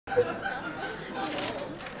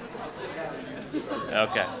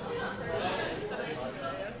Okay.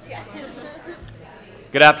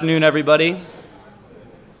 Good afternoon, everybody.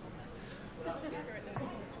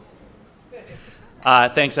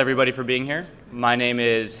 Thanks, everybody, for being here. My name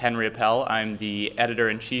is Henry Appel. I'm the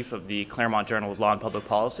editor-in-chief of the Claremont Journal of Law and Public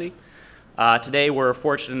Policy. Today, we're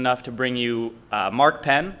fortunate enough to bring you Mark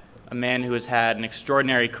Penn, a man who has had an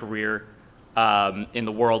extraordinary career in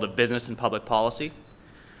the world of business and public policy.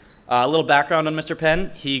 A little background on Mr.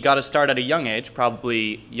 Penn. He got his start at a young age,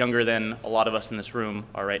 probably younger than a lot of us in this room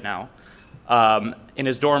are right now. In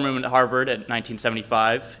his dorm room at Harvard in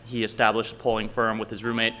 1975, he established a polling firm with his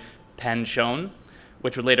roommate, Penn Schoen,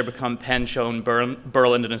 which would later become Penn, Schoen,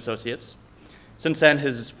 Berland and Associates. Since then,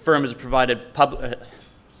 his firm has provided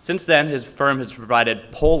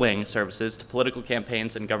polling services to political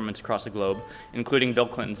campaigns and governments across the globe, including Bill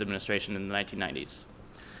Clinton's administration in the 1990s.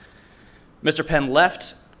 Mr. Penn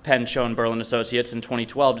left Penn, Schoen, Berland Associates in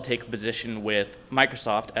 2012 to take a position with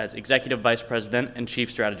Microsoft as Executive Vice President and Chief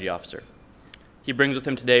Strategy Officer. He brings with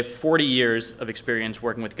him today 40 years of experience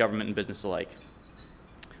working with government and business alike.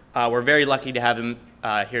 We're very lucky to have him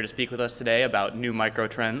here to speak with us today about new micro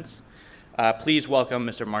trends. Please welcome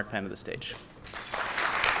Mr. Mark Penn to the stage.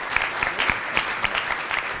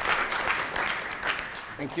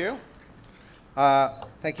 Thank you.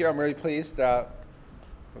 Thank you. I'm really pleased that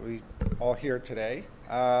we all here today.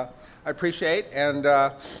 I appreciate, and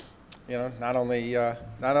you know, not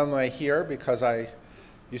only here because I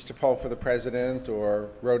used to poll for the president or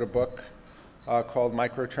wrote a book called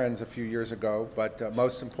Micro Trends a few years ago, but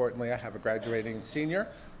most importantly, I have a graduating senior,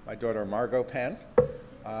 my daughter Margot Penn,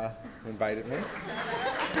 who invited me.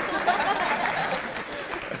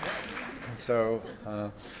 So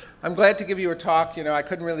I'm glad to give you a talk. You know, I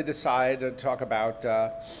couldn't really decide to talk about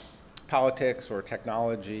politics or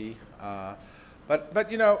technology,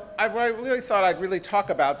 but you know, I really thought I'd really talk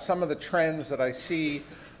about some of the trends that I see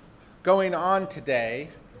going on today.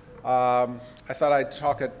 I thought I'd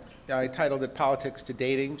talk I titled it Politics to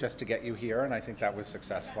Dating, just to get you here, and I think that was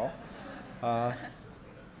successful.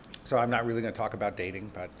 So I'm not really going to talk about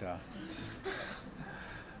dating, but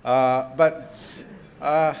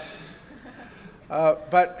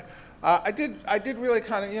I did really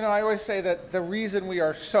kind of, you know, I always say that the reason we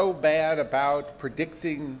are so bad about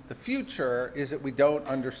predicting the future is that we don't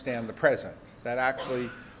understand the present. That actually,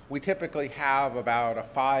 we typically have about a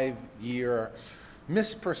 5-year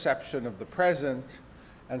misperception of the present,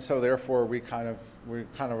 and so therefore we kind of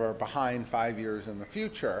are behind 5 years in the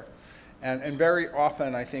future. And very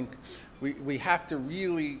often, I think we have to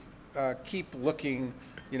really keep looking,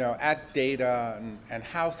 you know, at data and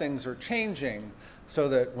how things are changing, so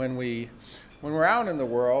that when we're out in the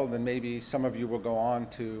world, and maybe some of you will go on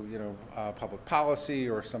to, you know, public policy,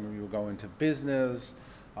 or some of you will go into business,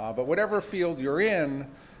 but whatever field you're in,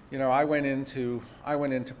 you know, I went into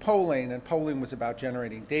polling, and polling was about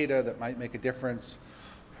generating data that might make a difference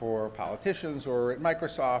for politicians. Or at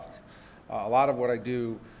Microsoft, a lot of what I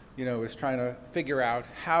do, you know, is trying to figure out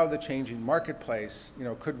how the changing marketplace, you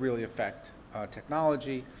know, could really affect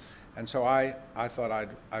technology. And so I thought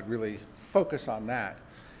I'd really focus on that.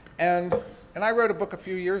 And I wrote a book a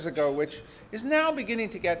few years ago, which is now beginning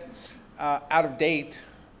to get out of date,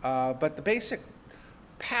 but the basic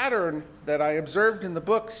pattern that I observed in the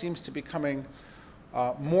book seems to be becoming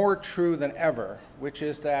more true than ever, which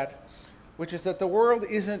is that the world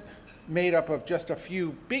isn't made up of just a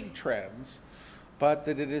few big trends, but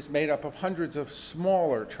that it is made up of hundreds of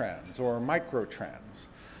smaller trends or micro trends,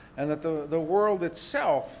 and that the world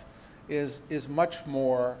itself is much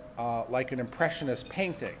more like an impressionist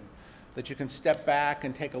painting, that you can step back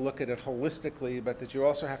and take a look at it holistically, but that you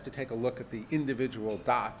also have to take a look at the individual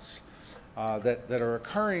dots that are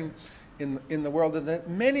occurring in the world, and that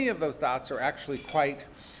many of those dots are actually quite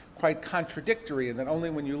contradictory, and that only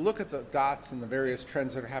when you look at the dots and the various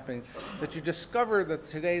trends that are happening that you discover that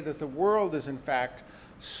today that the world is in fact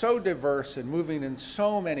so diverse and moving in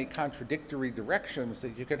so many contradictory directions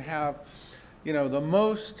that you can have, you know, the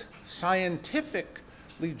most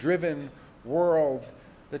scientifically driven world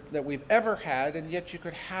that we've ever had, and yet you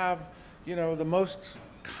could have, you know, the most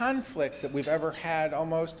conflict that we've ever had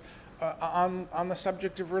almost on the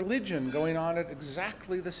subject of religion going on at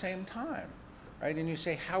exactly the same time, right? And you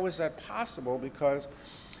say, how is that possible? Because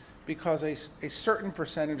a certain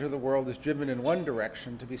percentage of the world is driven in one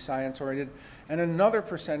direction to be science-oriented, and another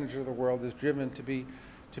percentage of the world is driven to be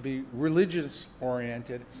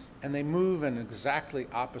religious-oriented, and they move in exactly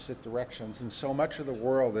opposite directions. And so much of the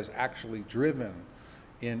world is actually driven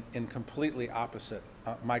in completely opposite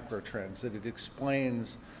microtrends, that it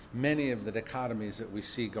explains many of the dichotomies that we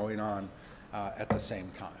see going on at the same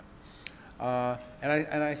time.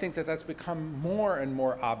 And I think that that's become more and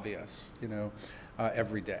more obvious,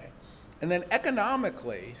 every day. And then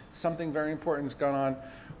economically, something very important has gone on.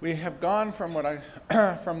 We have gone from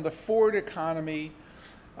from the Ford economy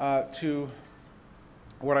to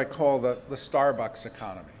what I call the Starbucks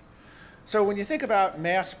economy. So when you think about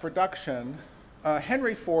mass production,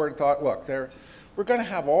 Henry Ford thought, look, we're going to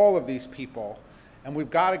have all of these people, and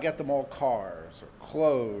we've got to get them all cars or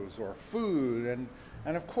clothes or food.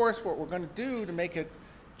 And of course, what we're going to do to make it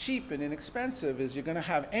cheap and inexpensive is you're going to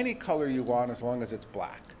have any color you want as long as it's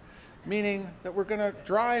black. Meaning that we're going to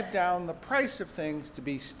drive down the price of things to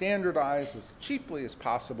be standardized as cheaply as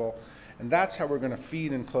possible, and that's how we're going to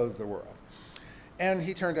feed and clothe the world. And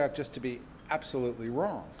he turned out just to be absolutely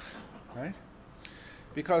wrong, right?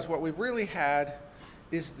 Because what we've really had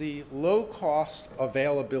is the low-cost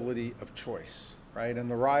availability of choice, right? And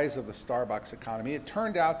the rise of the Starbucks economy. It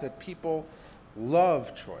turned out that people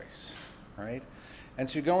love choice, right? And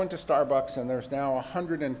so you go into Starbucks and there's now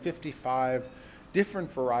 155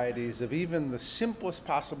 different varieties of even the simplest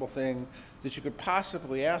possible thing that you could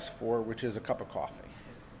possibly ask for, which is a cup of coffee,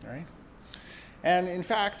 right? And in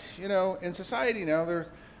fact, in society now,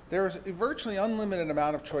 there's a virtually unlimited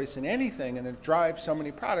amount of choice in anything, and it drives so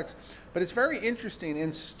many products. But it's very interesting,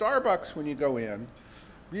 in Starbucks when you go in,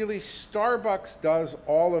 really Starbucks does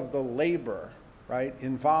all of the labor, right,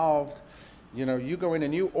 involved. You go in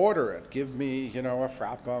and you order it. Give me, a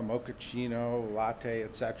frappa, mochaccino, latte,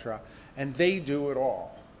 etc. And they do it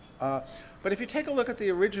all. But if you take a look at the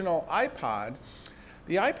original iPod,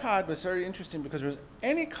 the iPod was very interesting because it was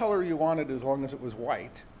any color you wanted as long as it was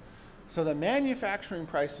white. So the manufacturing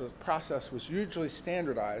process was hugely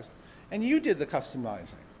standardized, and you did the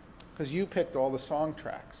customizing because you picked all the song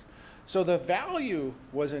tracks. So the value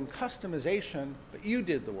was in customization, but you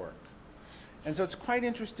did the work. And so it's quite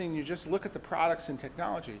interesting. You just look at the products and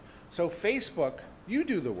technology. So Facebook, you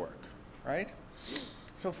do the work, right?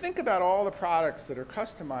 So think about all the products that are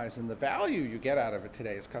customized, and the value you get out of it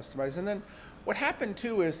today is customized. And then what happened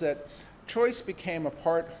too is that choice became a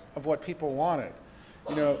part of what people wanted.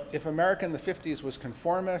 If America in the 50s was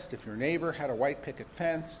conformist, if your neighbor had a white picket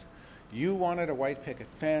fence, you wanted a white picket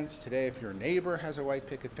fence. Today, if your neighbor has a white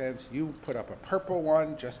picket fence, you put up a purple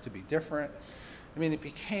one just to be different. I mean, it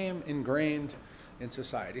became ingrained in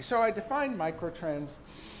society. So I defined microtrends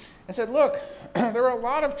and said, look, there are a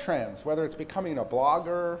lot of trends, whether it's becoming a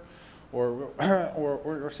blogger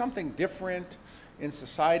or something different in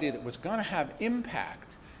society that was going to have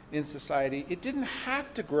impact in society. It didn't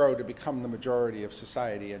have to grow to become the majority of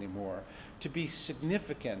society anymore, to be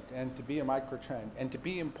significant and to be a microtrend and to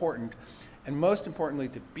be important, and most importantly,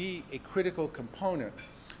 to be a critical component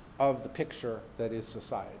of the picture that is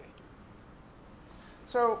society.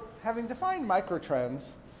 So having defined microtrends,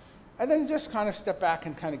 and then just kind of step back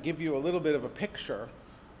and kind of give you a little bit of a picture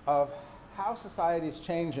of how society is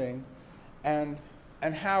changing and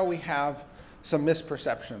how we have some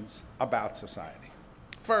misperceptions about society.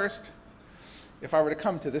 First, if I were to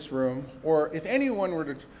come to this room, or if anyone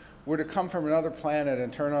were to come from another planet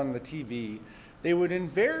and turn on the TV, they would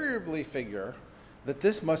invariably figure that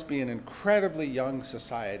this must be an incredibly young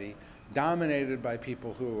society dominated by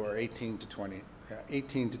people who are 18 to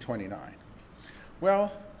 29.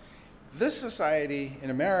 Well, this society, in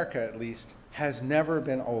America at least, has never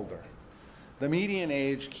been older. The median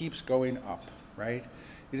age keeps going up, right?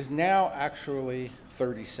 It is now actually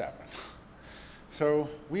 37. So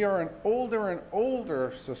we are an older and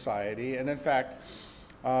older society, and in fact,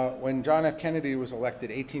 when John F. Kennedy was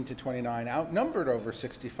elected, 18 to 29 outnumbered over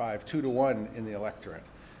 65, 2-to-1 in the electorate.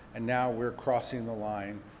 And now we're crossing the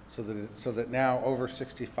line so that now over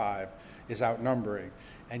 65 is outnumbering.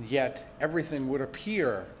 And yet everything would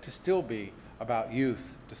appear to still be about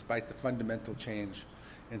youth, despite the fundamental change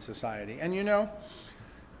in society. And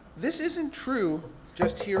this isn't true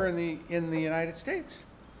just here in the United States.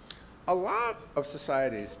 A lot of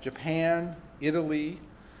societies, Japan, Italy,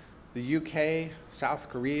 the UK, South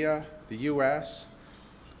Korea, the US,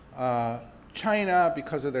 China,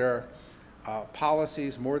 because of their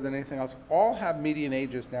policies more than anything else, all have median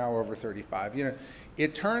ages now over 35.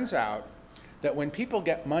 It turns out that when people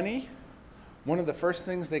get money, one of the first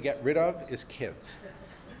things they get rid of is kids.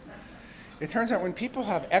 It turns out when people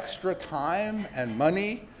have extra time and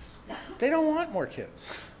money, they don't want more kids.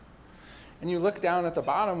 And you look down at the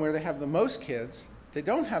bottom where they have the most kids, they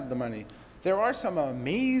don't have the money. There are some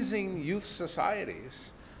amazing youth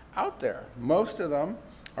societies out there. Most of them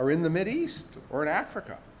are in the Mideast or in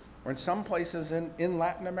Africa or in some places in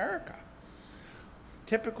Latin America.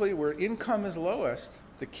 Typically where income is lowest,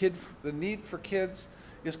 the need for kids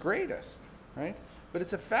is greatest, right? But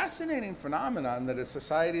it's a fascinating phenomenon that as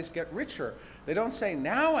societies get richer, they don't say,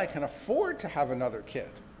 now I can afford to have another kid.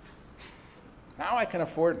 Now I can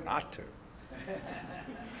afford not to.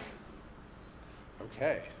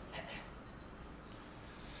 Okay.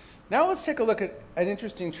 Now let's take a look at an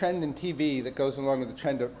interesting trend in TV that goes along with the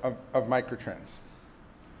trend of microtrends.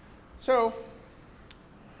 So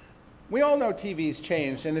we all know TV's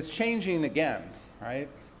changed, and it's changing again, right?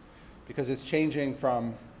 Because it's changing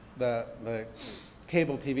from the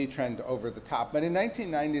cable TV trend to over the top. But in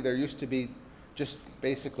 1990, there used to be just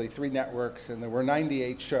basically 3 networks, and there were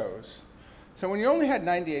 98 shows. So when you only had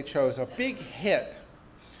 98 shows, a big hit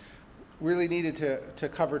really needed to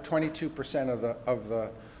cover 22%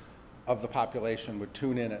 of the population would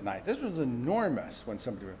tune in at night. This was enormous when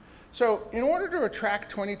somebody would. So in order to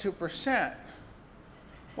attract 22%,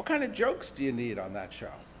 what kind of jokes do you need on that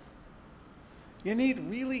show? You need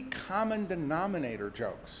really common denominator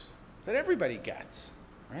jokes that everybody gets,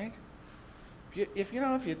 right? If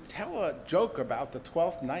you tell a joke about the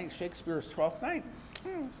 12th night, Shakespeare's 12th night,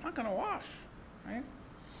 it's not going to wash, right?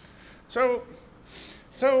 So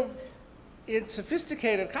in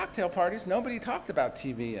sophisticated cocktail parties, nobody talked about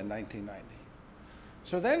TV in 1990.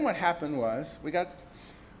 So then what happened was we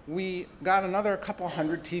got another couple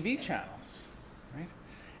hundred TV channels, right?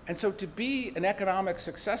 And so to be an economic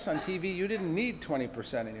success on TV, you didn't need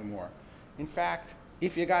 20% anymore. In fact,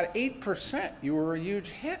 if you got 8%, you were a huge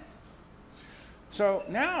hit. So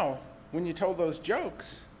now, when you told those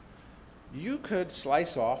jokes, you could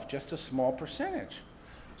slice off just a small percentage.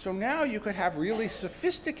 So now you could have really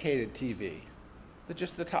sophisticated TV that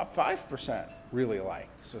just the top 5% really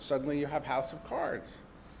liked. So suddenly you have House of Cards,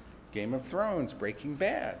 Game of Thrones, Breaking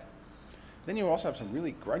Bad. Then you also have some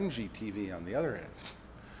really grungy TV on the other end,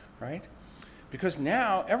 right? Because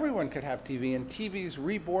now everyone could have TV, and TV's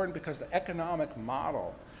reborn because the economic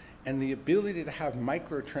model and the ability to have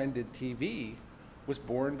micro-trended TV was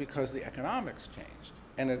born because the economics changed.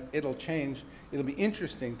 And it'll change. It'll be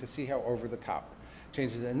interesting to see how over the top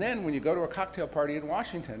changes. And then when you go to a cocktail party in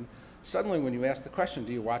Washington, suddenly when you ask the question,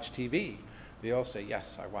 do you watch TV? They all say,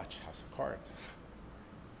 yes, I watch House of Cards.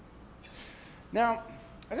 Now,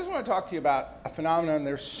 I just want to talk to you about a phenomenon.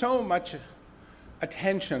 There's so much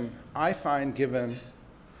attention I find given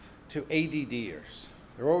to ADDers.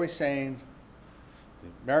 They're always saying, the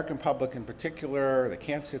American public in particular, they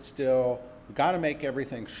can't sit still. We've got to make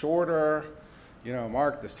everything shorter. You know,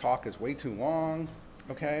 Mark, this talk is way too long,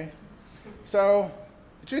 okay? So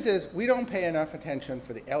the truth is, we don't pay enough attention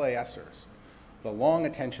for the LASers, the long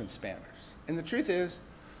attention spanners. And the truth is,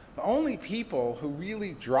 the only people who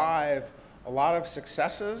really drive a lot of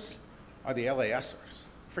successes are the LASers.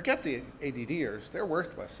 Forget the ADDers, they're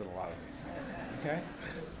worthless in a lot of these things, okay?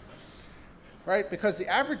 Right, because the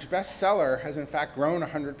average bestseller has in fact grown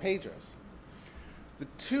 100 pages. The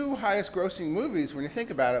 2 highest grossing movies, when you think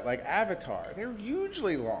about it, like Avatar, they're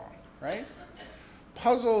hugely long, right?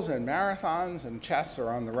 Puzzles and marathons and chess are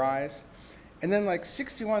on the rise. And then like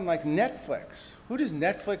 61, like Netflix. Who does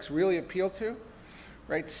Netflix really appeal to?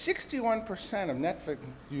 Right, 61% of Netflix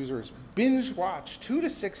users binge watch 2 to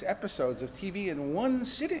 6 episodes of TV in one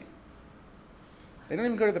sitting. They don't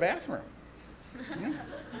even go to the bathroom. Yeah?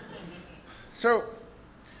 So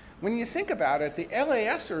when you think about it, the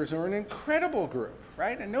LASers are an incredible group,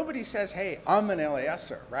 right? And nobody says, hey, I'm an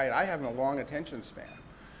LASer, right? I have a long attention span,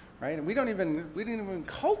 right? And we didn't even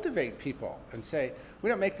cultivate people and say, we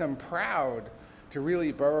don't make them proud to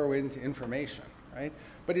really burrow into information, right?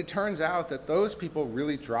 But it turns out that those people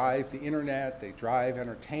really drive the internet, they drive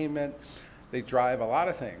entertainment, they drive a lot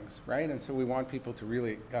of things, right? And so we want people to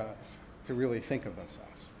really think of themselves.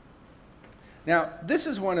 Now, this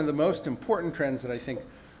is one of the most important trends that I think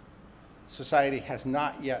society has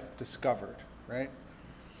not yet discovered, right?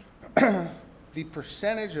 The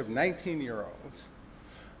percentage of 19-year-olds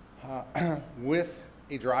with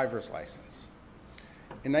a driver's license.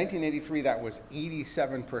 In 1983, that was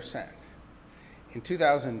 87%. In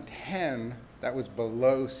 2010, that was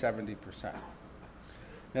below 70%.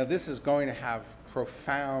 Now, this is going to have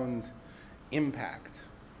profound impact,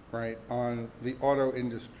 right, on the auto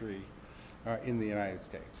industry in the United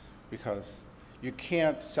States, because you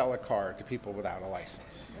can't sell a car to people without a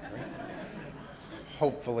license, right?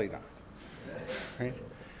 Hopefully not, right?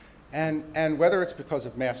 And whether it's because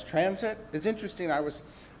of mass transit, it's interesting. I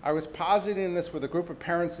was positing this with a group of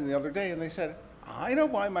parents the other day, and they said, I know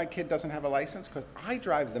why my kid doesn't have a license, because I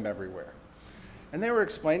drive them everywhere. And they were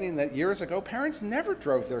explaining that years ago, parents never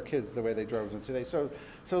drove their kids the way they drove them today. So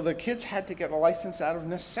the kids had to get a license out of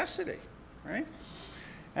necessity, right?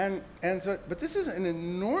 But this is an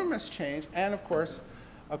enormous change, and of course,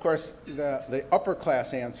 Of course, the upper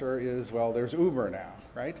class answer is, well, there's Uber now,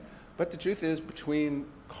 right? But the truth is, between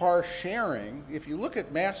car sharing, if you look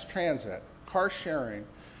at mass transit, car sharing,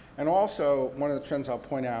 and also one of the trends I'll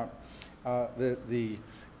point out, the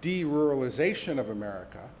de-ruralization of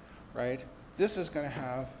America, right? This is going to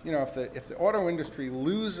have, if the auto industry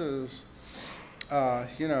loses,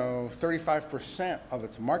 35% of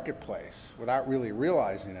its marketplace without really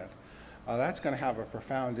realizing it, that's going to have a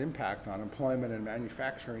profound impact on employment and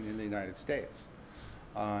manufacturing in the United States.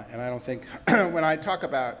 And I don't think, when I talk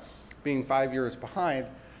about being 5 years behind,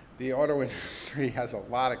 the auto industry has a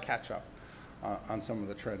lot of catch-up on some of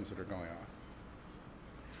the trends that are going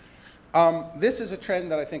on. This is a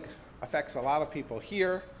trend that I think affects a lot of people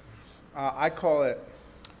here. I call it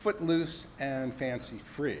footloose and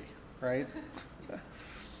fancy-free, right?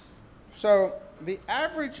 So the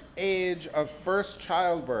average age of first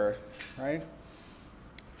childbirth, right,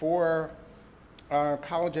 for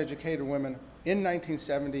college-educated women in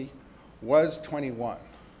 1970 was 21,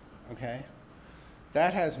 okay?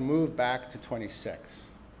 That has moved back to 26,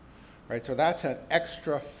 right? So that's an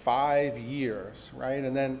extra 5 years, right?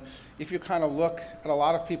 And then if you kind of look at a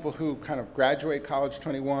lot of people who kind of graduate college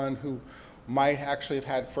 21, who might actually have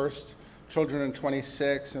had first children in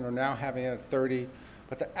 26 and are now having it at 30,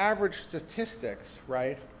 but the average statistics,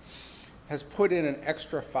 right, has put in an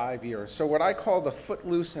extra 5 years. So what I call the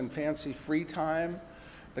footloose and fancy free time,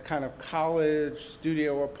 the kind of college,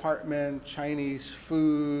 studio apartment, Chinese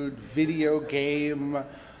food, video game,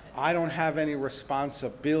 I don't have any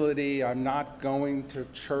responsibility, I'm not going to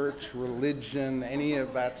church, religion, any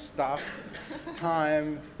of that stuff,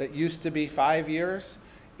 time that used to be 5 years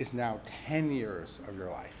is now 10 years of your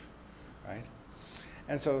life, right?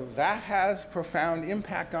 And so that has profound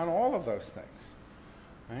impact on all of those things,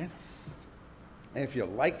 right? And if you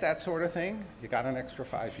like that sort of thing, you got an extra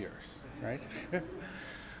 5 years, right?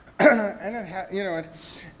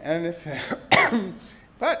 And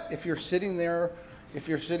but if you're sitting there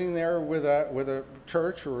with a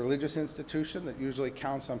church or religious institution that usually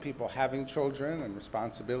counts on people having children and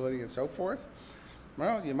responsibility and so forth,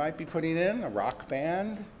 well, you might be putting in a rock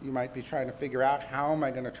band. You might be trying to figure out, how am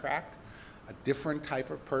I going to attract a different type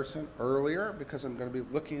of person earlier, because I'm going to be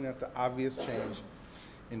looking at the obvious change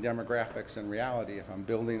in demographics and reality if I'm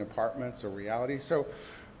building apartments or reality. So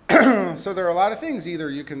so there are a lot of things. Either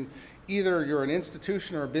you're an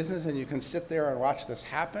institution or a business and you can sit there and watch this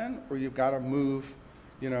happen, or you've got to move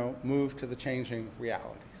to the changing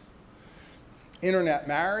realities. Internet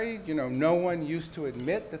married, no one used to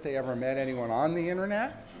admit that they ever met anyone on the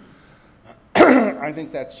internet. I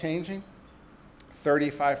think that's changing.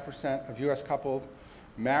 35% of US couples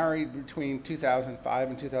married between 2005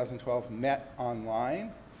 and 2012 met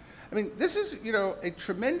online. I mean, this is, a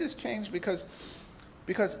tremendous change because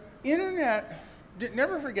internet,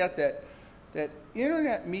 never forget that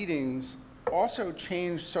internet meetings also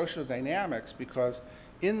changed social dynamics, because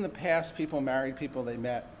in the past, people married people they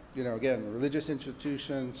met, again, religious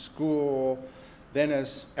institution, school, then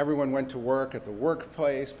as everyone went to work at the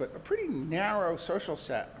workplace, but a pretty narrow social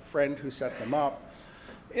set, a friend who set them up.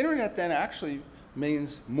 Internet then actually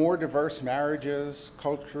means more diverse marriages,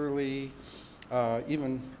 culturally,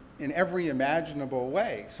 even in every imaginable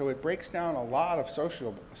way. So it breaks down a lot of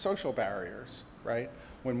social barriers, right,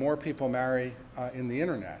 when more people marry in the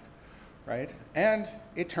internet, right? And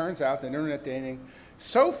it turns out that internet dating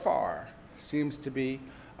so far seems to be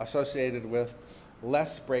associated with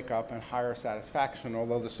less breakup and higher satisfaction,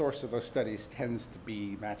 although the source of those studies tends to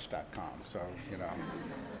be Match.com. So,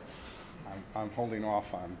 I'm holding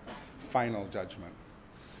off on final judgment.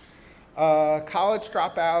 College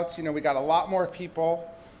dropouts, we got a lot more people.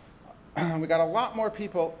 We got a lot more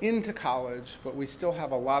people into college, but we still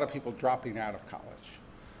have a lot of people dropping out of college.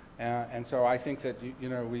 And so I think that,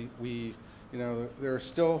 there's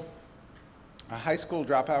still a high school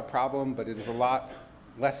dropout problem, but it is a lot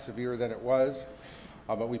less severe than it was.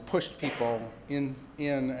 But we pushed people in,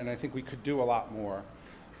 and I think we could do a lot more.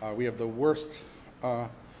 We have the worst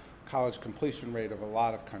college completion rate of a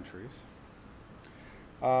lot of countries.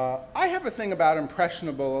 I have a thing about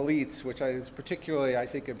impressionable elites, which is particularly, I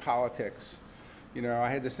think, in politics. I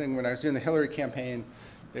had this thing when I was doing the Hillary campaign.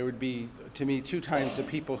 There would be, to me, 2 kinds of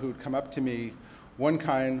people who would come up to me. One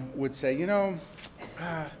kind would say,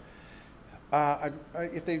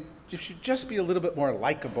 if she'd just be a little bit more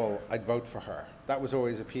likable, I'd vote for her. That was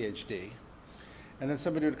always a PhD. And then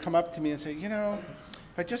somebody would come up to me and say,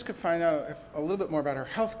 if I just could find out a little bit more about her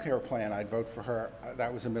health care plan, I'd vote for her.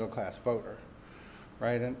 That was a middle-class voter,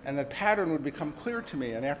 right? And the pattern would become clear to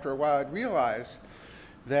me. And after a while, I'd realize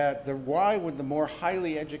that why would the more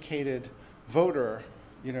highly educated voter,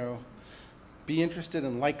 be interested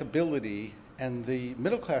in likability and the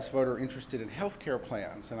middle-class voter interested in healthcare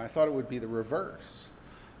plans. And I thought it would be the reverse.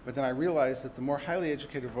 But then I realized that the more highly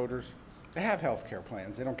educated voters, they have healthcare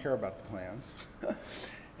plans. They don't care about the plans.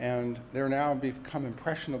 And they're now become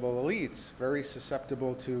impressionable elites, very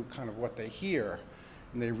susceptible to kind of what they hear.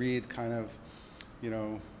 And they read kind of, you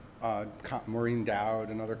know, Maureen Dowd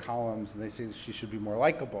and other columns, and they say that she should be more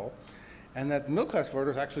likable. And that middle-class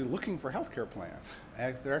voters are actually looking for a healthcare plan.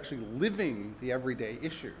 They're actually living the everyday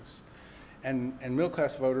issues. And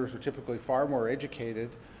middle-class voters are typically far more educated,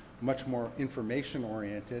 much more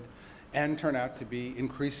information-oriented, and turn out to be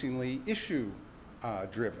increasingly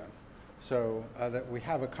issue-driven. So that we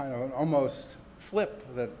have a kind of an almost flip,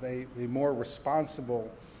 that the more responsible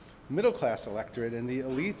middle-class electorate and the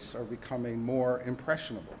elites are becoming more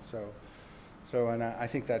impressionable. And I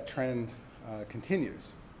think that trend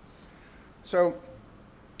continues. So,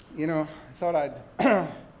 you know, I thought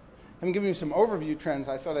I'm giving you some overview trends.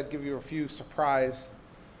 I thought I'd give you a few surprise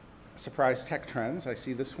tech trends. I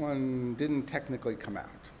see this one didn't technically come out,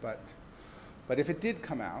 but if it did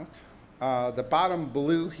come out, the bottom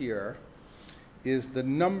blue here is the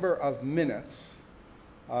number of minutes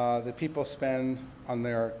that people spend on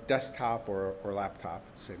their desktop or laptop.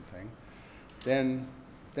 It's the same thing.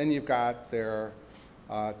 Then you've got their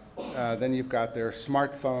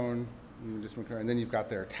smartphone, and then you've got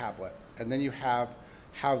their tablet, and then you have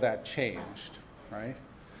how that changed, right?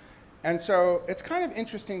 And so it's kind of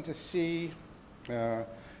interesting to see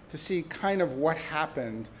kind of what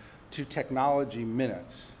happened to technology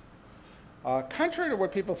minutes. Contrary to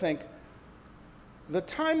what people think, the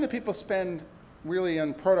time that people spend really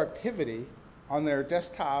on productivity on their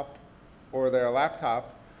desktop or their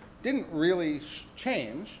laptop didn't really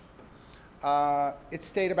change. It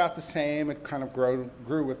stayed about the same. It kind of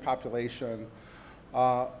grew with population.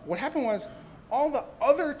 What happened was all the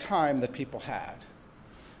other time that people had,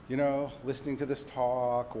 you know, listening to this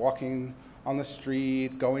talk, walking on the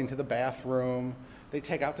street, going to the bathroom, they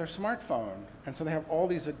take out their smartphone. And so they have all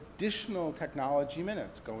these additional technology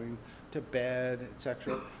minutes, going to bed, et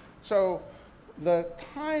cetera. So the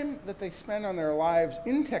time that they spend on their lives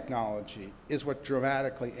in technology is what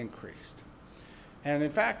dramatically increased. And in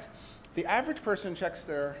fact, the average person checks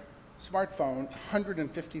their smartphone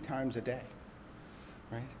 150 times a day,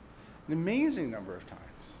 right? An amazing number of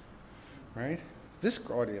times, right? This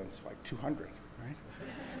audience, like 200, right?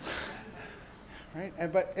 Right?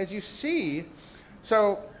 But as you see,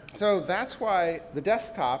 so that's why the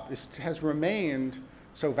desktop has remained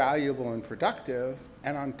so valuable and productive,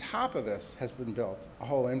 and on top of this has been built a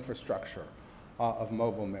whole infrastructure of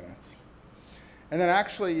mobile minutes. And then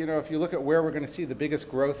actually, you know, if you look at where we're going to see the biggest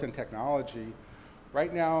growth in technology,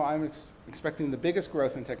 right now I'm expecting the biggest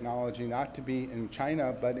growth in technology not to be in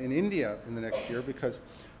China, but in India in the next year, because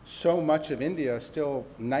so much of India, still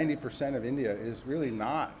 90% of India, is really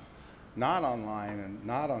not online and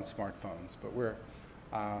not on smartphones, but where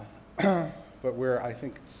I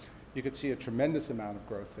think you could see a tremendous amount of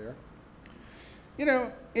growth there. You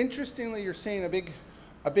know, interestingly, you're seeing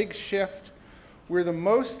a big shift. We're the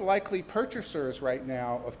most likely purchasers right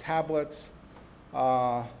now of tablets,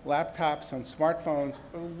 laptops, and smartphones,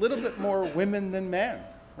 a little bit more women than men,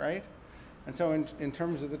 right? And so in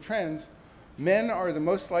terms of the trends, men are the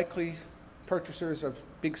most likely purchasers of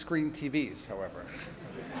big screen TVs, however.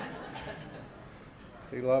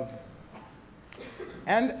 They love.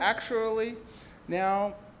 And actually,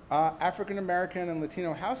 now African American and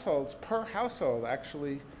Latino households per household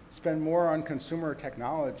actually spend more on consumer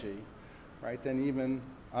technology, right, than even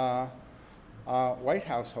white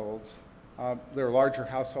households. They're larger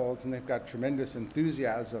households, and they've got tremendous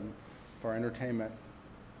enthusiasm for entertainment.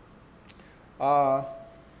 And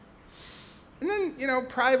then, you know,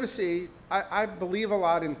 privacy. I believe a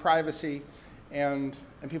lot in privacy, and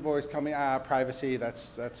people always tell me, privacy,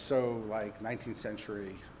 that's so like 19th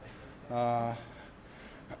century.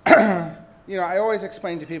 You know, I always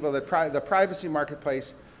explain to people that the privacy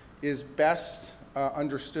marketplace is best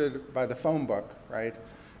understood by the phone book, right,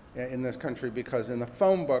 in this country, because in the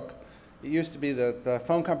phone book, it used to be that the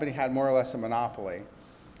phone company had more or less a monopoly.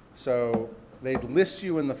 So they'd list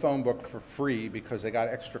you in the phone book for free because they got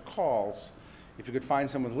extra calls. If you could find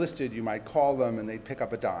someone listed, you might call them and they'd pick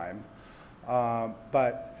up a dime.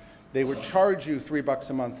 But they would charge you $3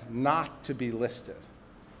 a month not to be listed.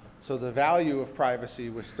 So the value of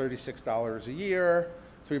privacy was $36 a year,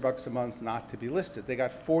 $3 a month not to be listed. They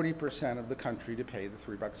got 40% of the country to pay the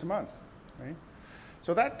 $3 a month, right?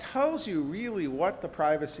 So that tells you really what the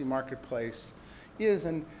privacy marketplace is.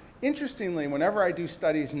 And interestingly, whenever I do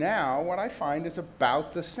studies now, what I find is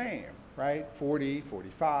about the same, right? 40,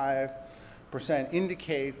 45.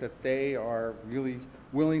 indicate that they are really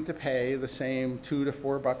willing to pay the same $2 to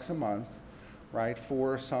 $4 a month, right,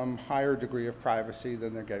 for some higher degree of privacy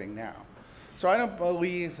than they're getting now. So I don't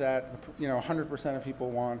believe that 100% of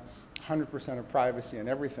people want 100% of privacy and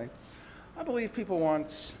everything. I believe people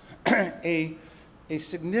want a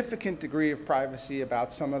significant degree of privacy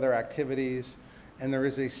about some of their activities, and there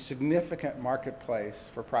is a significant marketplace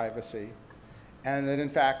for privacy. And that in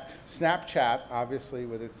fact, Snapchat, obviously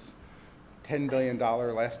with its $10 billion,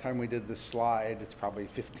 last time we did this slide, it's probably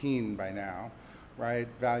 15 by now, right?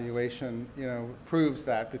 Valuation, proves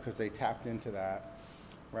that because they tapped into that,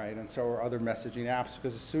 right? And so are other messaging apps,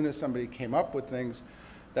 because as soon as somebody came up with things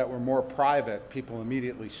that were more private, people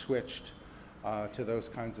immediately switched to those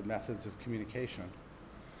kinds of methods of communication.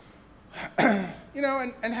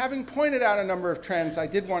 And having pointed out a number of trends, I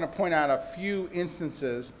did want to point out a few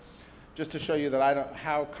instances just to show you that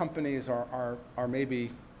how companies are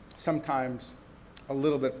maybe sometimes a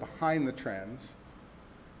little bit behind the trends.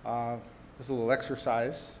 This little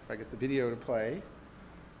exercise, if I get the video to play.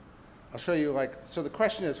 I'll show you, so the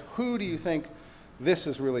question is, who do you think this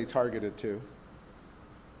is really targeted to?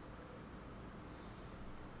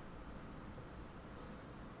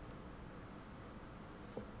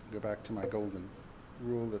 Go back to my golden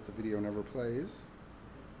rule that the video never plays.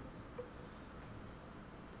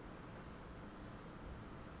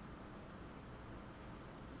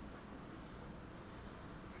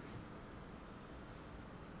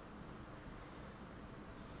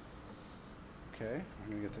 Okay, I'm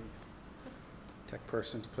going to get the tech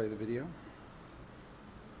person to play the video.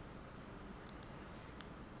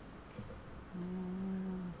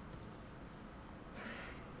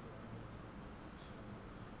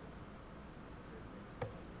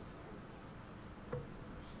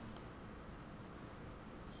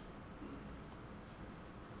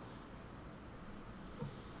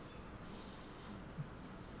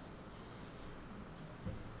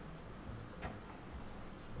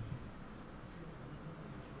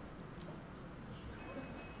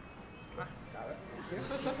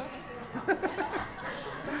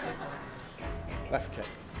 Left kick.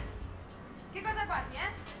 Che cosa guardi,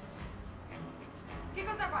 eh? Che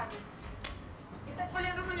cosa guardi? Mi stai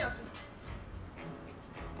spogliando con gli occhi?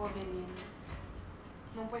 Poverino.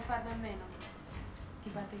 Non puoi farne a meno. Ti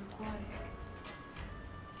batte il cuore.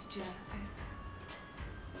 Ti gira la testa.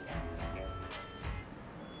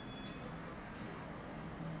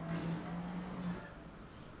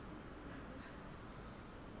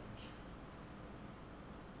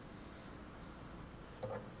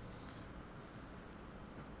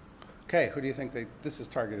 Okay, who do you think this is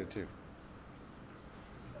targeted to?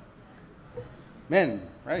 Men,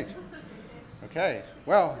 right? Okay,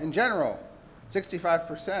 well, in general,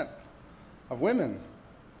 65% of women,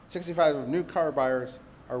 65% of new car buyers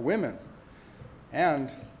are women,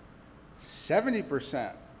 and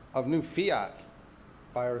 70% of new Fiat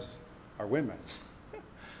buyers are women.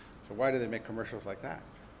 So why do they make commercials like that,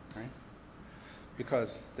 right?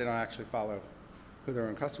 Because they don't actually follow who their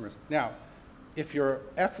own customers. Now, if your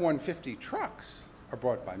F-150 trucks are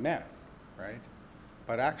bought by men, right?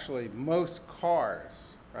 But actually most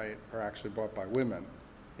cars, right, are actually bought by women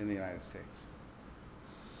in the United States,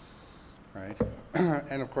 right?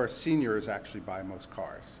 And of course, seniors actually buy most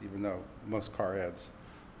cars, even though most car ads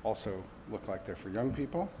also look like they're for young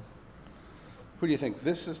people. Who do you think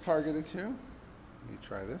this is targeted to? Let me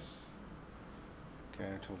try this. Okay,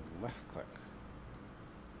 I told left click.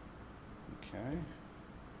 Okay.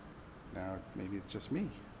 Now, maybe it's just me.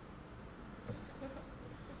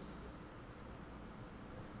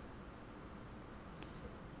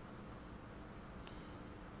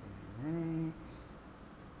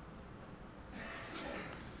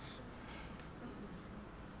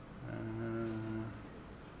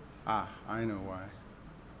 I know why.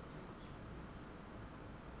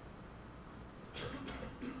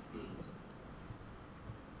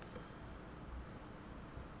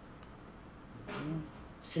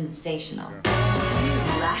 Sensational. New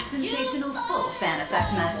Lash Sensational Full Fan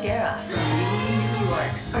Effect Mascara from New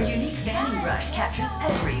York. Our unique fanning brush captures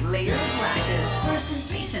every layer of lashes for a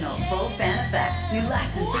sensational full fan effect. New Lash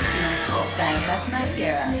Sensational Full Fan Effect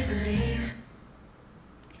Mascara.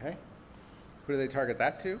 Okay. Who do they target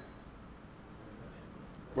that to?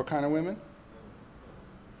 What kind of women?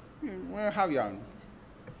 Well, how young?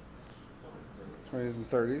 20s and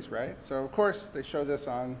 30s, right? So, of course, they show this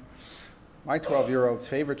on my 12-year-old's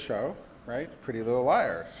favorite show, right? Pretty Little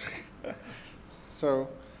Liars. So,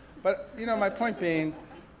 but, my point being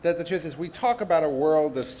that the truth is we talk about a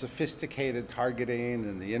world of sophisticated targeting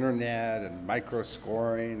and the internet and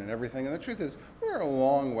micro-scoring and everything, and the truth is we're a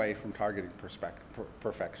long way from targeting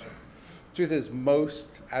perfection, Truth is,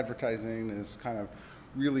 most advertising is kind of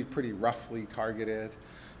really pretty roughly targeted.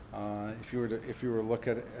 If you were to look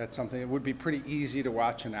at something, it would be pretty easy to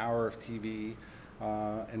watch an hour of TV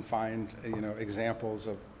and find examples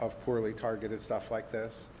of poorly targeted stuff like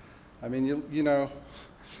this. I mean,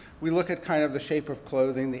 we look at kind of the shape of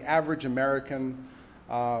clothing. The average American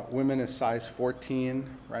woman is size 14,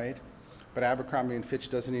 right? But Abercrombie and Fitch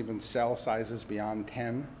doesn't even sell sizes beyond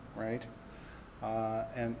 10, right?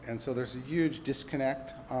 And so there's a huge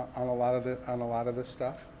disconnect on a lot of this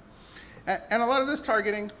stuff, and a lot of this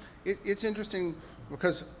targeting. It's interesting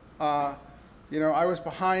because I was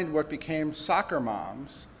behind what became soccer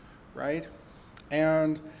moms, right?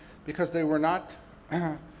 And because they were not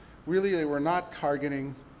really they were not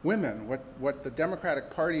targeting women. What the Democratic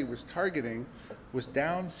Party was targeting was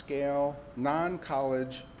downscale,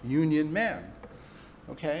 non-college union men.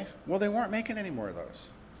 Okay? Well, they weren't making any more of those.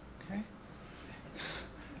 Okay?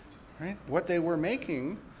 Right? What they were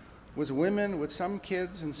making was women with some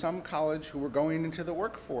kids in some college who were going into the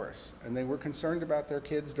workforce, and they were concerned about their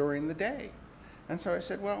kids during the day. And so I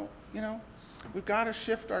said, well, we've got to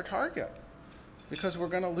shift our target because we're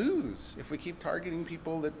going to lose if we keep targeting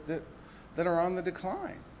people that are on the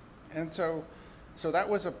decline. And so that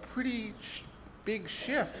was a pretty big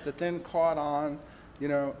shift that then caught on,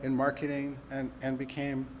 in marketing and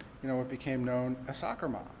became, what became known as soccer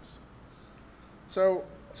moms. So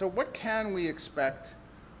what can we expect,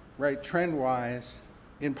 right, trend-wise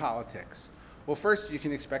in politics? Well, first, you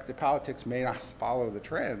can expect that politics may not follow the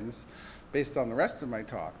trends based on the rest of my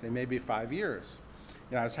talk. They may be 5 years.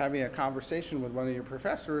 I was having a conversation with one of your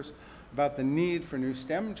professors about the need for new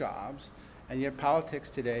STEM jobs, and yet politics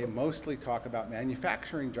today mostly talk about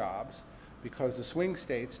manufacturing jobs because the swing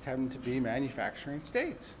states tend to be manufacturing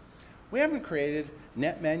states. We haven't created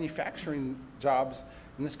net manufacturing jobs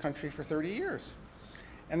in this country for 30 years.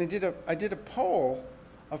 And I did a poll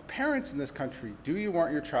of parents in this country. Do you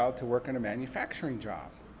want your child to work in a manufacturing job?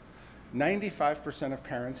 95% of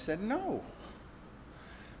parents said no.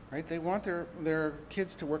 Right? They want their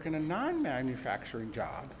kids to work in a non-manufacturing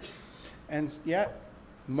job. And yet,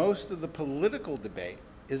 most of the political debate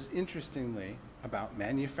is, interestingly, about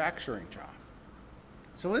manufacturing jobs.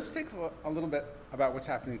 So let's take a little bit about what's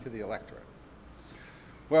happening to the electorate.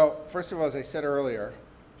 Well, first of all, as I said earlier,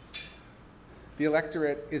 the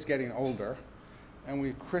electorate is getting older, and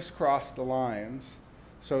we crisscrossed the lines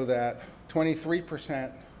so that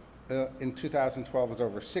 23% in 2012 is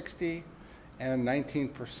over 60, and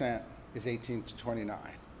 19% is 18 to 29.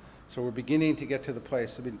 So we're beginning to get to the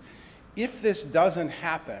place. I mean, if this doesn't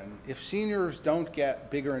happen, if seniors don't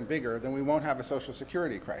get bigger and bigger, then we won't have a Social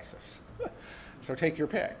Security crisis. So take your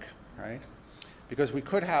pick, right? Because we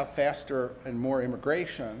could have faster and more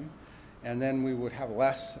immigration, and then we would have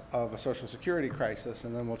less of a Social Security crisis,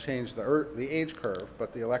 and then we'll change the age curve,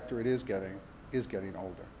 but the electorate is getting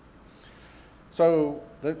older. So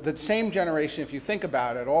the same generation, if you think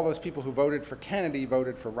about it, all those people who voted for Kennedy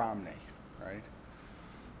voted for Romney, right?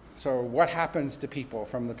 So what happens to people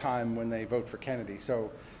from the time when they vote for Kennedy?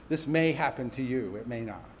 So this may happen to you, it may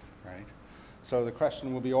not, right? So the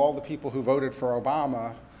question will be, all the people who voted for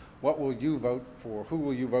Obama, what will you vote for? Who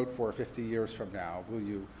will you vote for 50 years from now?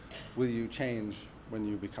 Will you change when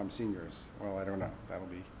you become seniors? Well, I don't know. That'll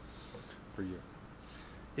be for you.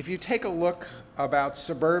 If you take a look about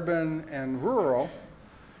suburban and rural,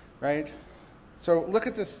 right? So look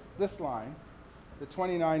at this line, the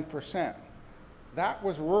 29%. That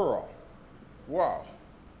was rural. Whoa.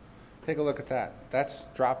 Take a look at that. That's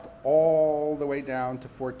dropped all the way down to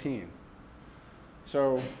 14.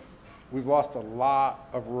 So we've lost a lot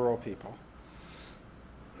of rural people.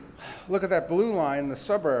 Look at that blue line. The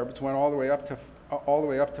suburbs went all the way up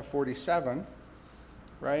to 47,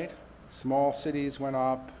 right? Small cities went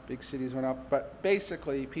up, big cities went up, but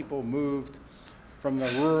basically people moved from the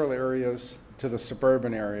rural areas to the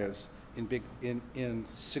suburban areas in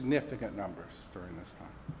significant numbers during this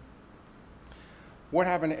time. What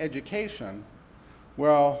happened to education?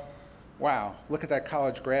 Well, wow, look at that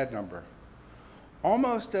college grad number.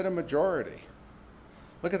 Almost at a majority.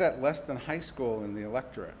 Look at that less than high school in the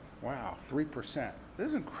electorate. Wow, 3%. This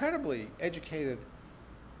is an incredibly educated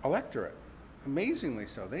electorate. Amazingly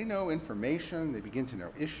so. They know information, they begin to know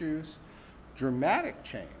issues. Dramatic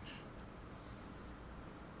change.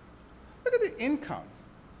 Look at the income.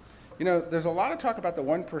 There's a lot of talk about the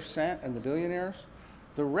 1% and the billionaires.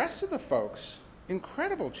 The rest of the folks,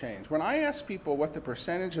 incredible change. When I ask people what the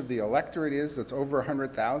percentage of the electorate is that's over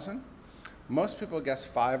 100,000, most people guess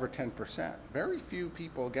 5 or 10%. Very few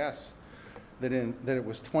people guess that it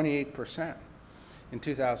was 28%. In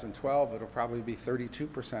 2012, it'll probably be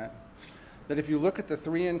 32%. that if you look at the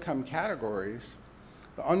three income categories,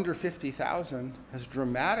 the under 50,000 has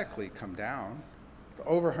dramatically come down, the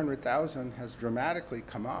over 100,000 has dramatically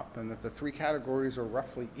come up, and that the three categories are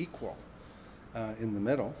roughly equal in the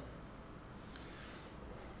middle.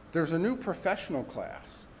 There's a new professional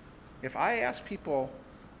class. If I ask people,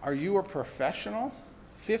 are you a professional?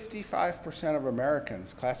 55% of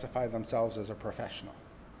Americans classify themselves as a professional.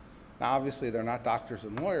 Now, obviously, they're not doctors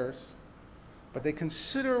and lawyers, but they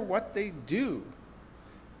consider what they do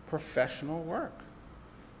professional work,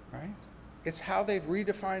 right? It's how they've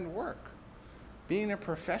redefined work. Being a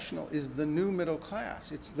professional is the new middle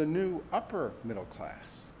class. It's the new upper middle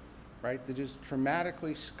class, right? That just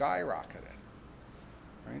dramatically skyrocketed,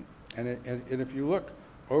 right? And if you look,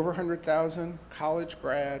 over 100,000 college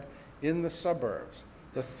grad in the suburbs,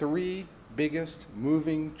 the three biggest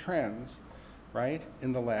moving trends, right,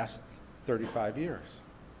 in the last 35 years.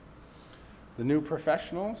 The new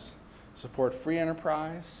professionals support free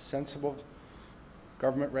enterprise, sensible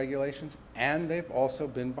government regulations, and they've also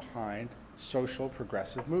been behind social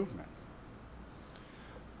progressive movement.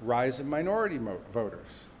 Rise of minority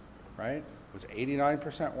voters, right? Was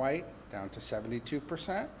 89% white, down to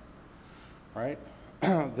 72%, right?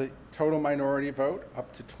 The total minority vote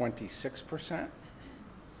up to 26%.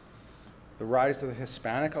 The rise of the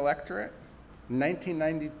Hispanic electorate. In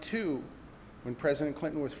 1992, when President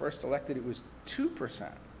Clinton was first elected, it was 2%,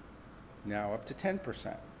 now up to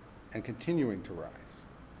 10%, and continuing to rise.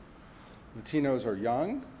 Latinos are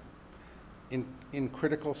young, in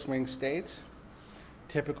critical swing states,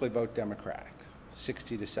 typically vote Democratic,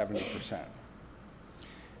 60 to 70%.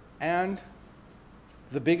 And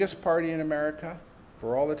the biggest party in America,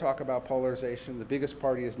 for all the talk about polarization, the biggest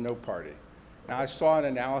party is no party. Now, I saw an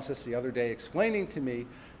analysis the other day explaining to me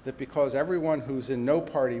that because everyone who's in no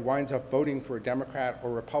party winds up voting for a Democrat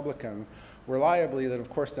or Republican reliably, that of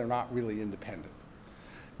course they're not really independent.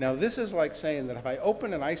 Now, this is like saying that if I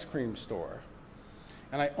open an ice cream store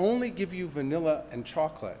and I only give you vanilla and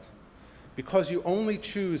chocolate, because you only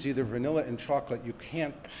choose either vanilla and chocolate, you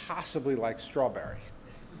can't possibly like strawberry,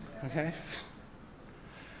 okay?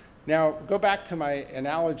 Now, go back to my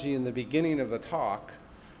analogy in the beginning of the talk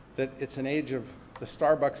that it's an age of the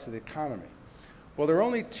Starbucks of the economy. Well, there are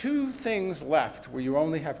only two things left where you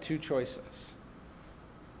only have two choices: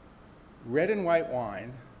 red and white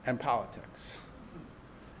wine and politics.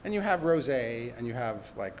 And you have rosé and you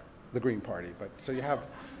have like the Green Party, but so you have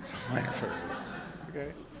some minor choices,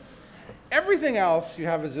 okay? Everything else you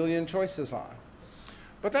have a zillion choices on.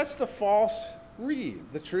 But that's the false read.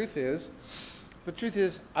 The truth is,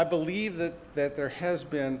 I believe that there has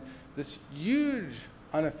been this huge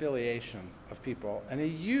unaffiliation of people and a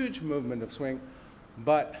huge movement of swing,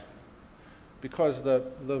 but because the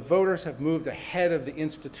voters have moved ahead of the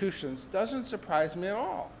institutions, doesn't surprise me at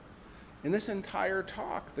all. In this entire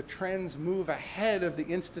talk, the trends move ahead of the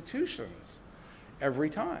institutions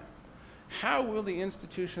every time. How will the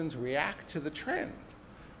institutions react to the trend?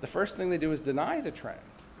 The first thing they do is deny the trend.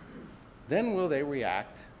 Then will they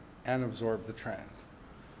react and absorb the trend?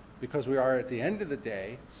 Because we are, at the end of the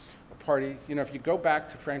day, a party, you know, if you go back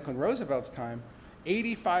to Franklin Roosevelt's time,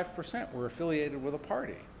 85% were affiliated with a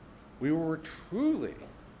party. We were truly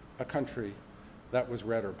a country that was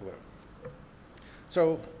red or blue.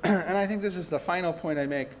 So, and I think this is the final point I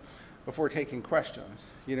make before taking questions.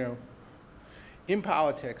 You know, in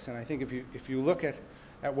politics, and I think if you look at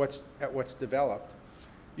what's developed,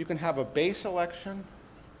 you can have a base election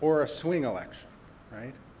or a swing election,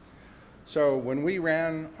 right? So when we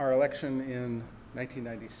ran our election in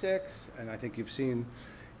 1996, and I think you've seen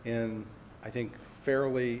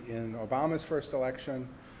fairly in Obama's first election,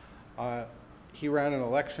 he ran an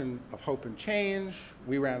election of hope and change.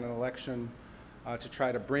 We ran an election to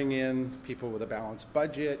try to bring in people with a balanced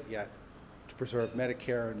budget, yet to preserve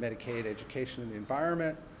Medicare and Medicaid, education, and the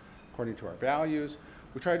environment, according to our values.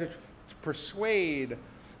 We tried to persuade,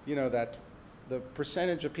 you know, that the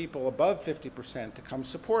percentage of people above 50% to come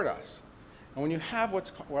support us. And when you have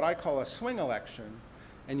what I call a swing election,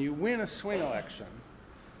 and you win a swing election,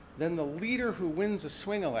 then the leader who wins a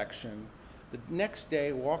swing election the next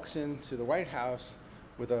day walks into the White House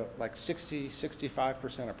with a like 60,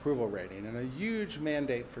 65% approval rating and a huge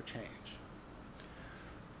mandate for change.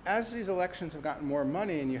 As these elections have gotten more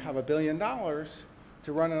money and you have $1 billion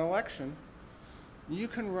to run an election, you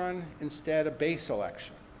can run instead a base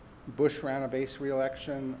election. Bush ran a base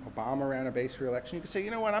re-election, Obama ran a base re-election. You can say,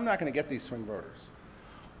 you know what, I'm not going to get these swing voters.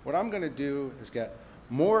 What I'm going to do is get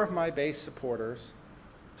more of my base supporters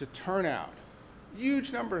to turn out,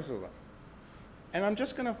 huge numbers of them. And I'm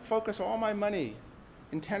just going to focus all my money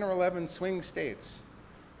in 10 or 11 swing states,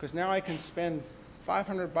 because now I can spend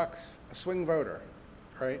 $500 a swing voter,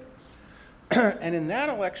 right? And in that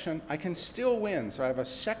election, I can still win. So I have a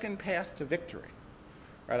second path to victory,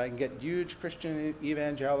 right? I can get huge Christian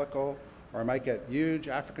evangelical, or I might get huge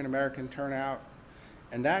African-American turnout,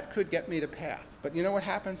 and that could get me to path. But you know what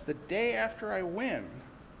happens? The day after I win,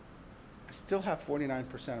 I still have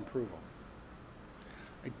 49% approval.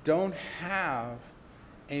 I don't have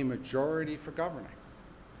a majority for governing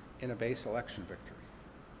in a base election victory.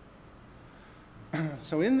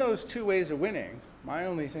 So in those two ways of winning, my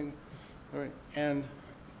only thing, and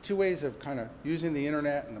two ways of kind of using the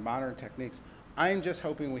internet and the modern techniques, I'm just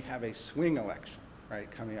hoping we have a swing election, right,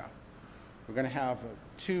 coming up. We're going to have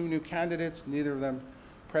two new candidates, neither of them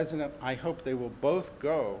president. I hope they will both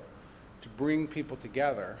go to bring people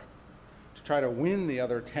together to try to win the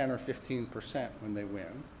other 10 or 15% when they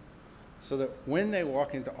win, so that when they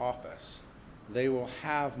walk into office, they will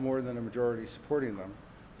have more than a majority supporting them,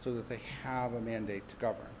 so that they have a mandate to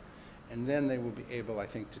govern. And then they will be able, I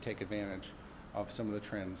think, to take advantage of some of the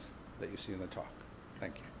trends that you see in the talk.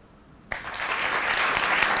 Thank you.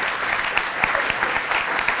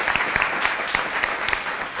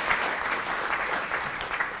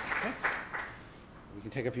 Okay. We can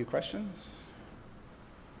take a few questions.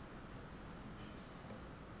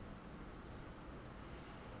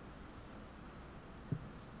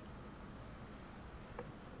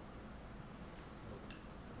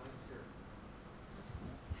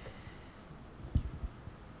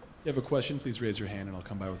 If you have a question, please raise your hand and I'll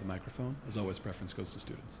come by with a microphone. As always, preference goes to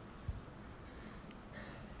students.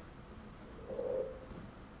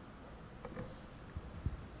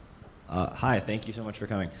 Hi, thank you so much for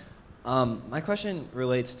coming. My question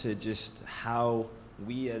relates to just how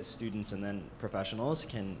we as students and then professionals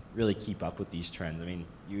can really keep up with these trends. I mean,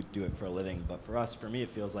 you do it for a living, but for us, for me, it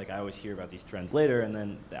feels like I always hear about these trends later and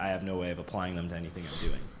then I have no way of applying them to anything I'm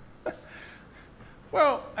doing.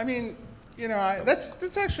 Well, I mean, you know,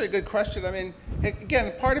 that's actually a good question. I mean,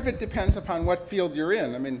 again, part of it depends upon what field you're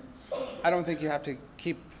in. I mean, I don't think you have to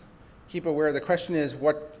keep aware. The question is,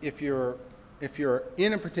 what if you're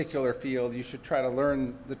in a particular field, you should try to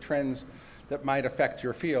learn the trends that might affect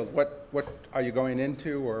your field. What are you going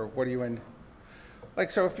into, or what are you in? Like,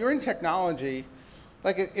 so if you're in technology,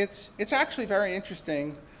 like it's actually very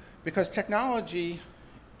interesting, because technology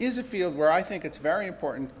is a field where I think it's very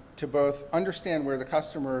important to both understand where the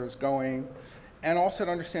customer is going and also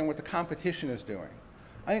to understand what the competition is doing.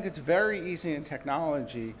 I think it's very easy in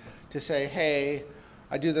technology to say, hey,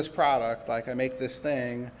 I do this product, like I make this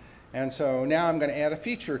thing, and so now I'm going to add a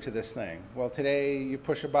feature to this thing. Well, today you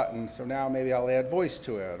push a button, so now maybe I'll add voice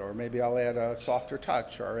to it, or maybe I'll add a softer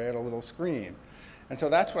touch, or add a little screen. And so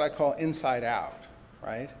that's what I call inside out,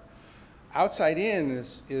 right? Outside in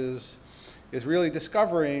is really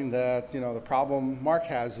discovering that, you know, the problem Mark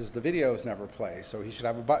has is the videos never play, so he should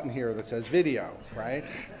have a button here that says video, right?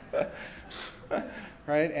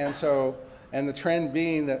 Right, and the trend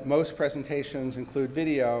being that most presentations include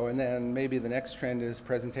video, and then maybe the next trend is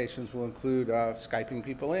presentations will include Skyping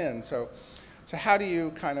people in. So how do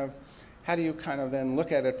you kind of then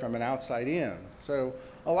look at it from an outside in? So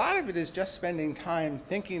a lot of it is just spending time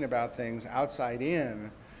thinking about things outside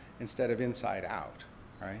in instead of inside out,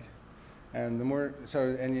 right? And the more,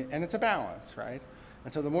 and it's a balance, right?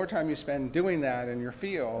 And so the more time you spend doing that in your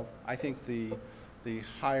field, I think the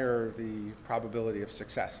higher the probability of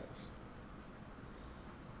success is.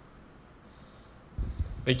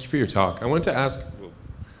 Thank you for your talk. I want to ask,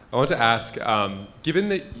 given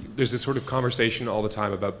that there's this sort of conversation all the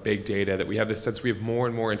time about big data, that we have this sense we have more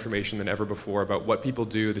and more information than ever before about what people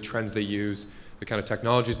do, the trends they use, the kind of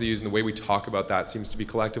technologies they use, and the way we talk about that seems to be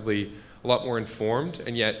collectively a lot more informed,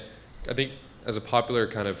 and yet I think as a popular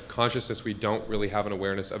kind of consciousness, we don't really have an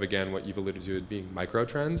awareness of, again, what you've alluded to as being micro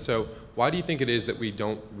trends. So why do you think it is that we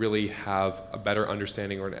don't really have a better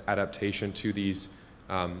understanding or an adaptation to these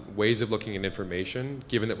ways of looking at information,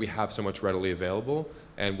 given that we have so much readily available?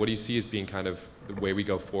 And what do you see as being kind of the way we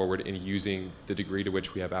go forward in using the degree to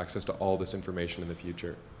which we have access to all this information in the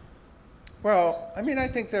future? Well, I mean, I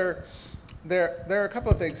think there are a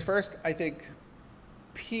couple of things. First, I think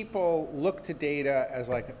people look to data as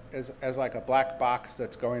like a black box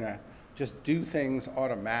that's going to just do things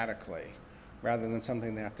automatically rather than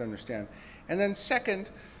something they have to understand. And then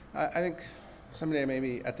second, I think somebody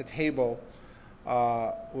maybe at the table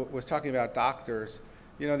was talking about doctors.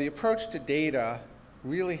 You know, the approach to data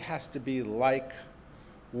really has to be like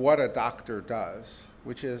what a doctor does,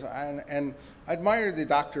 which is, and I admire the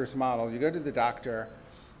doctor's model. You go to the doctor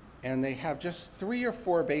and they have just 3 or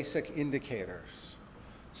 4 basic indicators.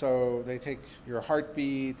 So they take your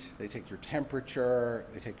heartbeat, they take your temperature,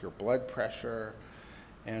 they take your blood pressure,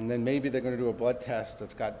 And then maybe they're going to do a blood test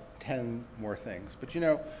that's got 10 more things. But you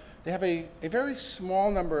know, they have a very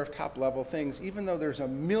small number of top-level things, even though there's a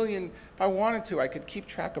million. If I wanted to, I could keep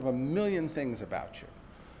track of a million things about you.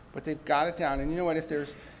 But they've got it down. And you know what? If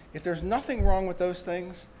there's nothing wrong with those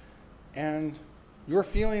things and you're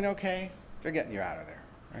feeling okay, they're getting you out of there,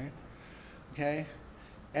 right? Okay?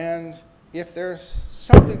 And if there's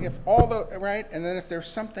something, right? And then if there's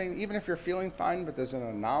something, even if you're feeling fine, but there's an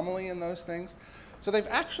anomaly in those things. So they've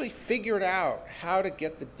actually figured out how to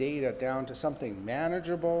get the data down to something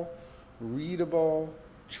manageable, readable,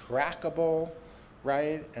 trackable,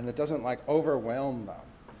 right? And that doesn't like overwhelm them.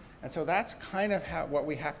 And so that's kind of what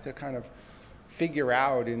we have to kind of figure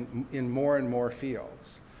out in more and more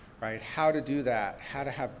fields, right? How to do that, how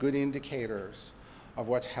to have good indicators of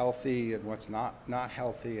what's healthy and what's not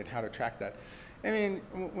healthy, and how to track that. I mean,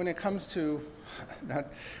 when it comes to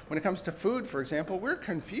food, for example, we're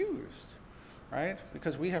confused, right?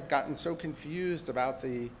 Because we have gotten so confused about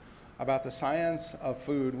the science of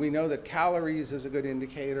food. We know that calories is a good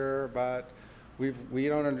indicator, but we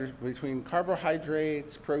don't between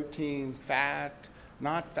carbohydrates, protein, fat,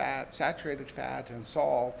 not fat, saturated fat, and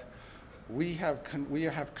salt. We have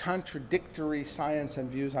contradictory science and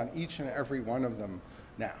views on each and every one of them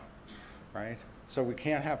now, right? So we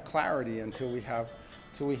can't have clarity until we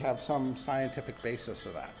have some scientific basis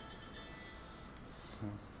of that.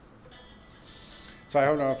 So I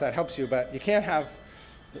don't know if that helps you, but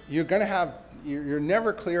you're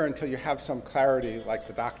never clear until you have some clarity like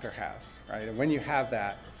the doctor has, right? And when you have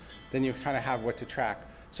that, then you kind of have what to track.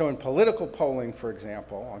 So in political polling, for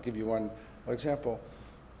example, I'll give you one example.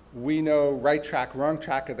 We know right track, wrong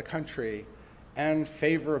track of the country, and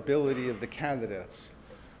favorability of the candidates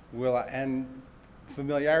and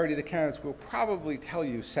familiarity of the candidates will probably tell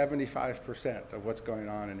you 75% of what's going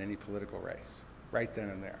on in any political race, right then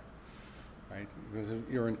and there, right? Because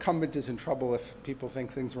your incumbent is in trouble if people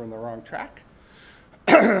think things are on the wrong track.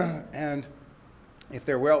 And if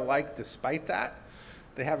they're well liked despite that,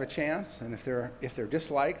 they have a chance. And if they're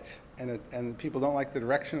disliked and people don't like the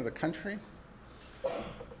direction of the country,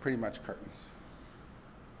 pretty much curtains.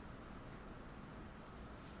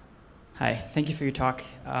 Hi, thank you for your talk.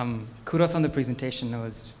 Kudos on the presentation.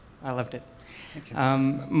 I loved it. Thank you.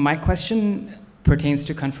 My question pertains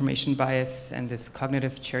to confirmation bias and this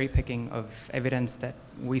cognitive cherry picking of evidence that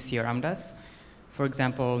we see around us. For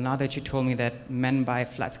example, now that you told me that men buy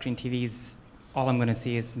flat screen TVs, all I'm going to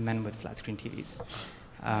see is men with flat screen TVs.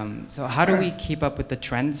 So how do we keep up with the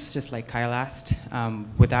trends, just like Kyle asked,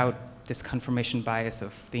 without this confirmation bias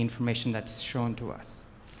of the information that's shown to us?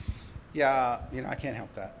 Yeah, I can't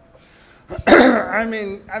help that. I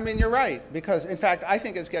mean, you're right, because in fact, I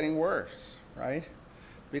think it's getting worse, right?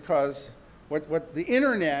 Because what the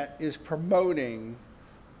internet is promoting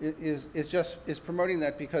is promoting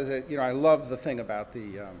that because I love the thing about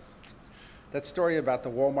that story about the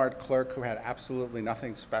Walmart clerk who had absolutely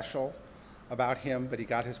nothing special about him, but he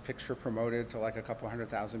got his picture promoted to like a couple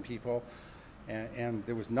 100,000 people, and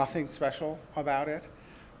there was nothing special about it,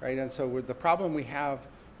 right? And so the problem we have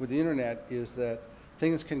with the internet is that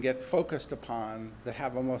things can get focused upon that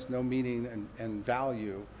have almost no meaning and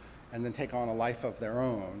value, and then take on a life of their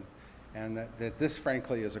own, and that this,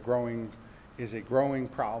 frankly, is a growing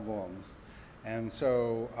problem. And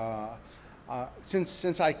so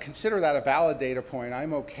since I consider that a valid data point,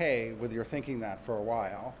 I'm okay with your thinking that for a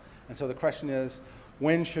while. And so the question is,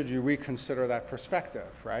 when should you reconsider that perspective,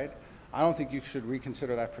 right? I don't think you should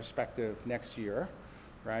reconsider that perspective next year,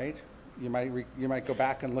 right? You might go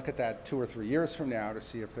back and look at that 2 or 3 years from now to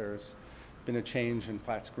see if there's been a change in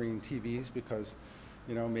flat screen TVs, because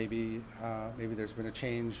maybe there's been a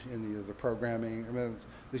change in the programming. I mean,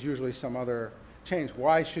 there's usually some other change.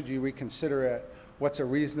 Why should you reconsider it? What's a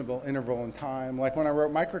reasonable interval in time? Like when I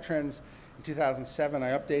wrote Microtrends in 2007, I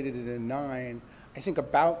updated it in 9. I think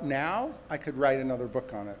about now, I could write another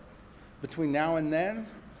book on it. Between now and then,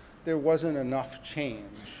 there wasn't enough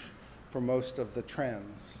change for most of the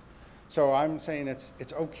trends. So I'm saying it's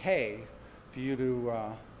okay for you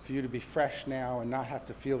to be fresh now and not have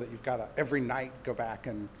to feel that you've got to every night go back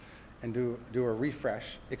and do a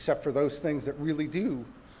refresh, except for those things that really do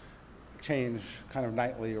change kind of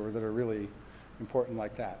nightly or that are really important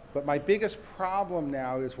like that. But my biggest problem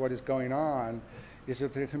now is what is going on is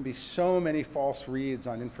that there can be so many false reads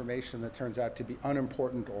on information that turns out to be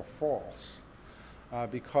unimportant or false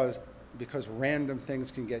because random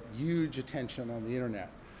things can get huge attention on the internet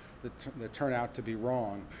that turn out to be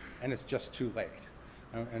wrong, and it's just too late.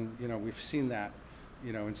 And we've seen that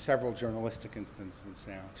in several journalistic instances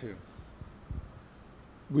now too.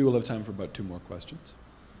 We will have time for about 2 more questions.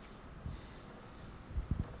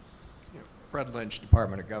 Fred Lynch,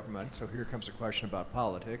 Department of Government, so here comes a question about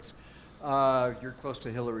politics. You're close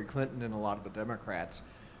to Hillary Clinton and a lot of the Democrats.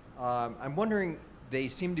 I'm wondering, they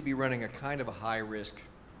seem to be running a kind of a high-risk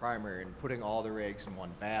primary and putting all their eggs in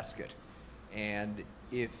one basket. And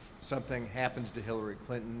if something happens to Hillary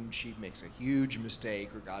Clinton, she makes a huge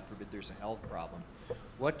mistake, or God forbid there's a health problem,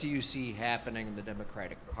 what do you see happening in the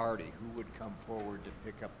Democratic Party? Who would come forward to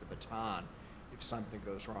pick up the baton if something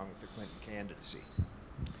goes wrong with the Clinton candidacy?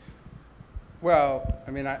 Well,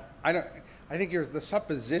 I mean, I think the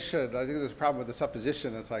supposition, I think there's a problem with the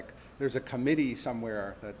supposition. It's like there's a committee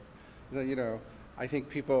somewhere that you know, I think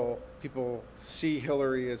people see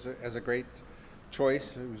Hillary as a great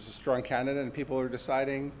choice. It was a strong candidate, and people are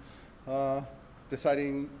deciding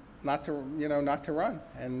not to run.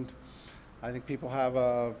 And I think people have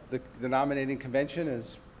the nominating convention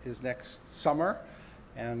is next summer,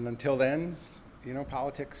 and until then, you know,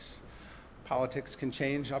 politics can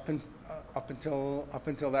change up until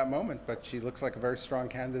that moment. But she looks like a very strong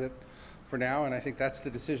candidate for now, and I think that's the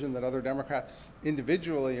decision that other Democrats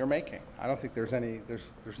individually are making. I don't think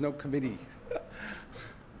there's no committee. I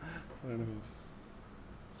don't know.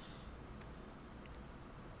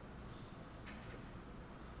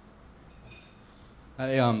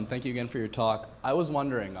 Hey, thank you again for your talk. I was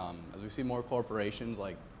wondering, as we see more corporations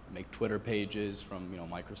like make Twitter pages from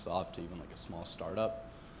Microsoft to even like a small startup,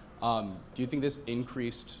 do you think this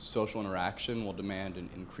increased social interaction will demand an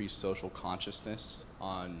increased social consciousness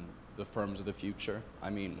on the firms of the future? I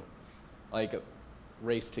mean, like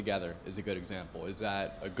Race Together is a good example. Is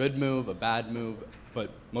that a good move, a bad move? But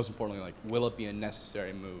most importantly, like, will it be a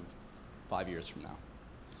necessary move 5 years from now?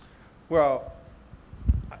 Well,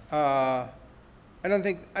 I don't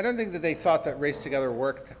think that they thought that Race Together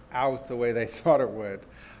worked out the way they thought it would,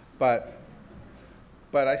 but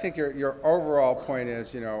I think your overall point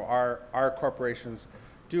is, you know, are corporations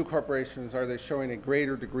are they showing a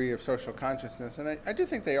greater degree of social consciousness? And I do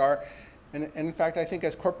think they are, and in fact, I think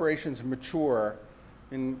as corporations mature,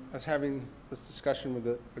 I was having this discussion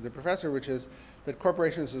with the professor, which is that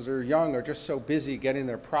corporations as they're young are just so busy getting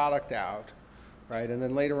their product out, right? And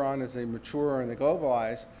then later on, as they mature and they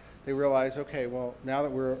globalize, they realize, okay, well, now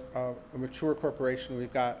that we're a mature corporation,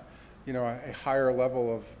 we've got, you know, a higher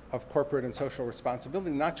level of corporate and social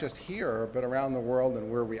responsibility, not just here, but around the world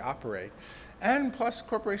and where we operate. And plus,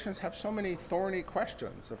 corporations have so many thorny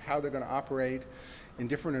questions of how they're going to operate in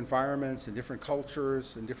different environments, in different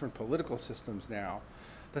cultures, in different political systems now,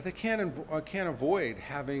 that they can't avoid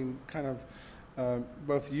having kind of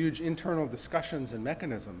both huge internal discussions and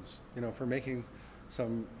mechanisms, you know, for making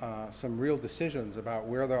some real decisions about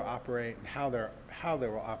where they'll operate and how they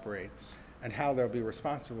will operate and how they'll be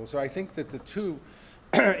responsible. So I think that the two,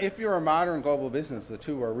 if you're a modern global business, the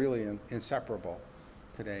two are really inseparable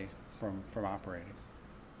today from operating.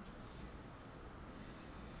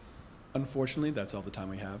 Unfortunately, that's all the time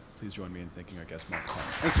we have. Please join me in thanking our guest, Mark Penn.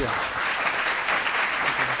 Thank you.